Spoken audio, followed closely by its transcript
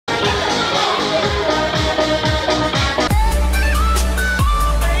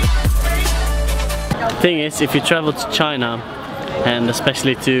thing is, if you travel to China, and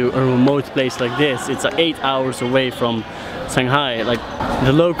especially to a remote place like this, it's 8 hours away from Shanghai. Like,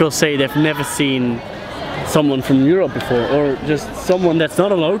 the locals say they've never seen someone from Europe before, or just someone that's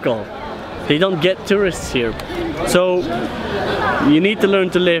not a local. They don't get tourists here. So you need to learn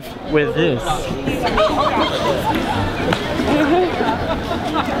to live with this.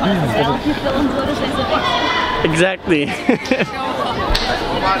 Exactly.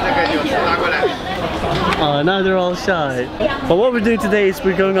 Oh, now they're all shy. But what we're doing today is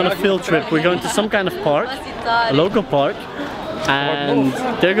we're going on a field trip. We're going to some kind of park, a local park, and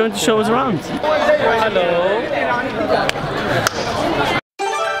they're going to show us around. Hello.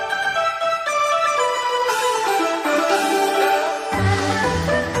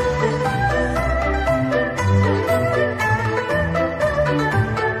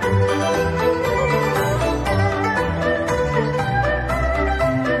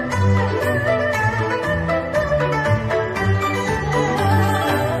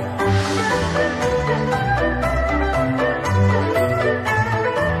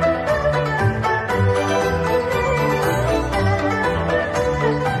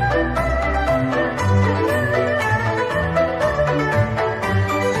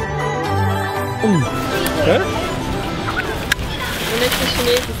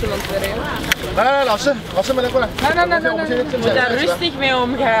 Nee, lassen we dat. Nee. Moet daar rustig mee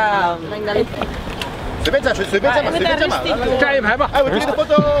omgaan. Kan je hem hebben? Hij wordt de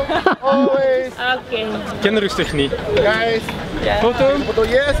foto. Always. Oké. Ken rustig niet. Guys. Foto,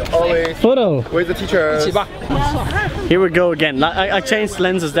 yes, always. Photo. Where's the teacher? Here we go again. I changed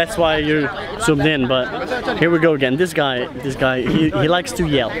lenses, that's why you zoomed in, but here we go again. This guy, he likes to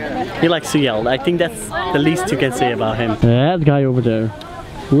yell. He likes to yell. I think that's the least you can say about him. That guy over there.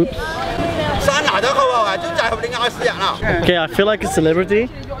 Whoops. Okay, I feel like a celebrity.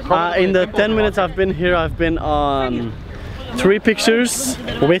 In the 10 minutes I've been here, I've been on 3 pictures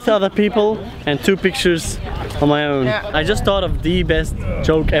with other people and 2 pictures on my own. I just thought of the best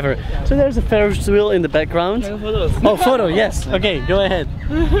joke ever. So there's a Ferris wheel in the background. Oh, photo, yes. Okay, go ahead.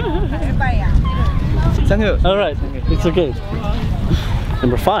 Alright, it's okay.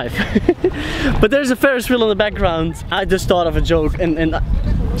 Number 5. But there's a Ferris wheel in the background. I just thought of a joke and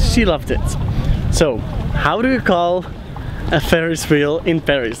she loved it. So, how do you call a Ferris wheel in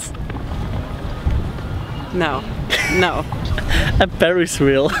Paris? No. A Ferris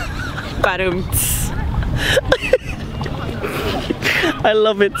wheel. Badumts. I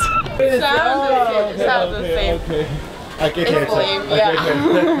love it. Sounds the same. Okay. I get it. Yeah.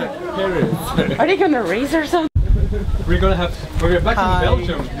 Are they gonna race or something? We're back in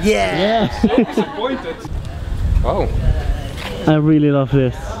Belgium. Yeah. So disappointed. Oh. I really love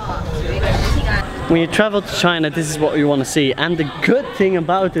this. When you travel to China, this is what you want to see. And the good thing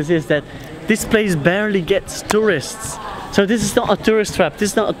about this is that this place barely gets tourists. So this is not a tourist trap,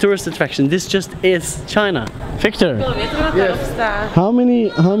 this is not a tourist attraction, this just is China. Victor, Yes. how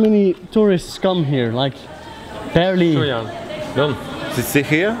many tourists come here? Like, barely. None. Sit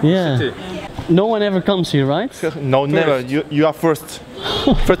here? Yeah. No one ever comes here, right? No, never. You are first.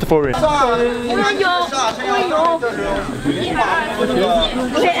 First of all.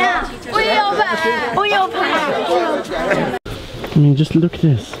 I mean, just look at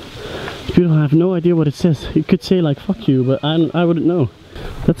this. It's beautiful. I have no idea what it says. It could say like "fuck you," but I wouldn't know.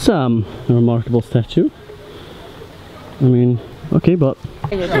 That's a remarkable statue. I mean, okay, but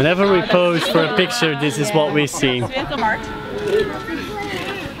whenever we pose for a picture, this is what we see.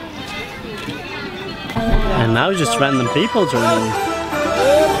 And now just random people joining.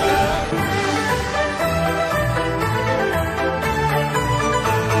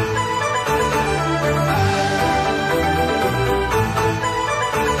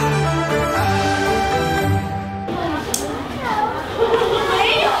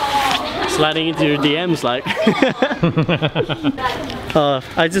 Sliding into your DMs like.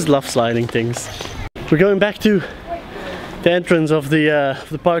 I just love sliding things. We're going back to the entrance of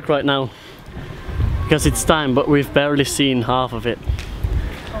the park right now because it's time, but we've barely seen half of it.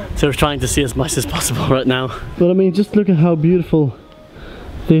 So we're trying to see as much as possible right now. But I mean, just look at how beautiful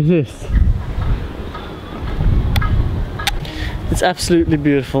this is. It's absolutely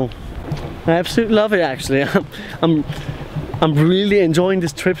beautiful. I absolutely love it actually. I'm really enjoying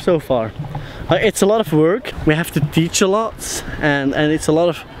this trip so far. It's a lot of work. We have to teach a lot and it's a lot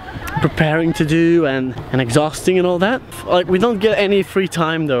of preparing to do and exhausting and all that. Like, we don't get any free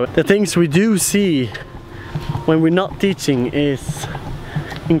time though. The things we do see when we're not teaching is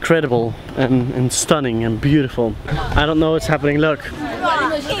incredible and stunning and beautiful. I don't know what's happening. Look,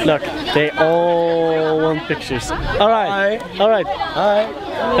 they all want pictures. All right, all right. Hi.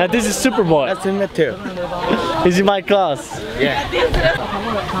 This is Superboy. That's in it too. He's in my class.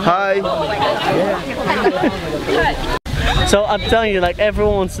 Hi. So I'm telling you, like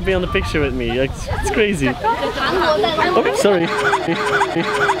everyone wants to be on the picture with me. Like, it's crazy. Oh, sorry.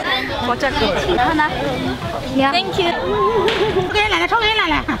 Thank you.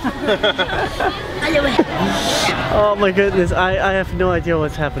 Oh my goodness, I have no idea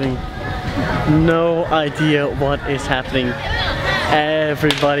what's happening. No idea what is happening.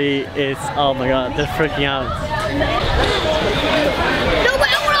 Everybody is, oh my god, they're freaking out.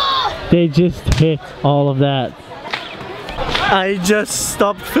 They just hit all of that. I just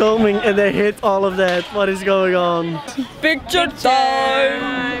stopped filming and they hit all of that. What is going on? Picture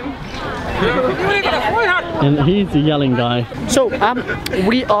time! And he's the yelling guy. So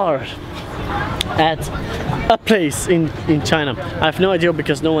we are at a place in China. I have no idea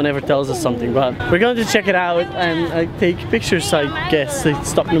because no one ever tells us something, but we're going to check it out and take pictures, I guess. It's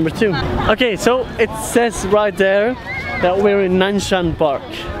stop number 2. Okay, so it says right there that we're in Nanshan Park.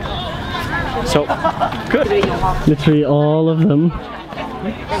 So good. Literally all of them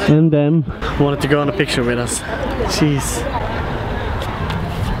and them wanted to go on a picture with us. Jeez.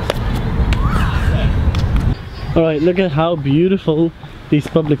 Alright, look at how beautiful these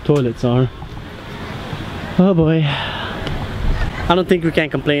public toilets are. Oh boy. I don't think we can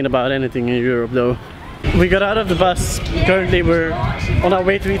complain about anything in Europe though. We got out of the bus. Currently we're on our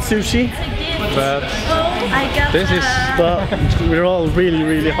way to eat sushi. But this is... But we're all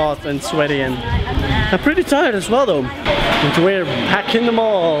really hot and sweaty and I'm pretty tired as well though. And we're back in the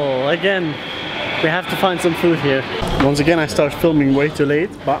mall again. We have to find some food here. Once again I start filming way too late,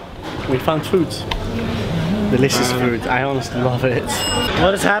 but we found food. Delicious food. I honestly love it.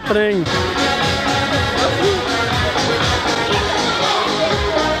 What is happening?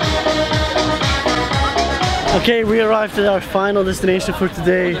 Okay, we arrived at our final destination for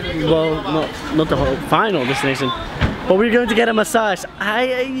today. Well, not the whole final destination, but we're going to get a massage.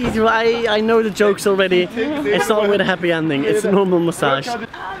 I know the jokes already. It's not with a happy ending. It's a normal massage.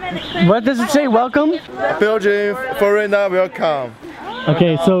 What does it say? Welcome? Belgium, foreigner, welcome.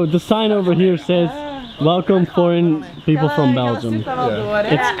 Okay, so the sign over here says welcome foreign people from Belgium.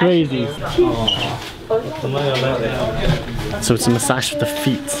 It's crazy. So it's a massage with the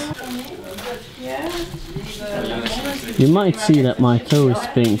feet. You might see that my toe is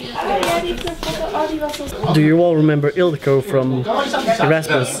pink. Do you all remember Ildiko from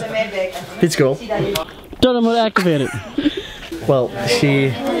Erasmus? This girl. Don't activate it. Well,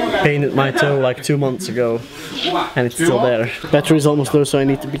 she painted my toe like 2 months ago and it's still there. Battery is almost low, so I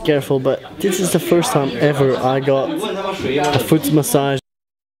need to be careful, but this is the first time ever I got a foot massage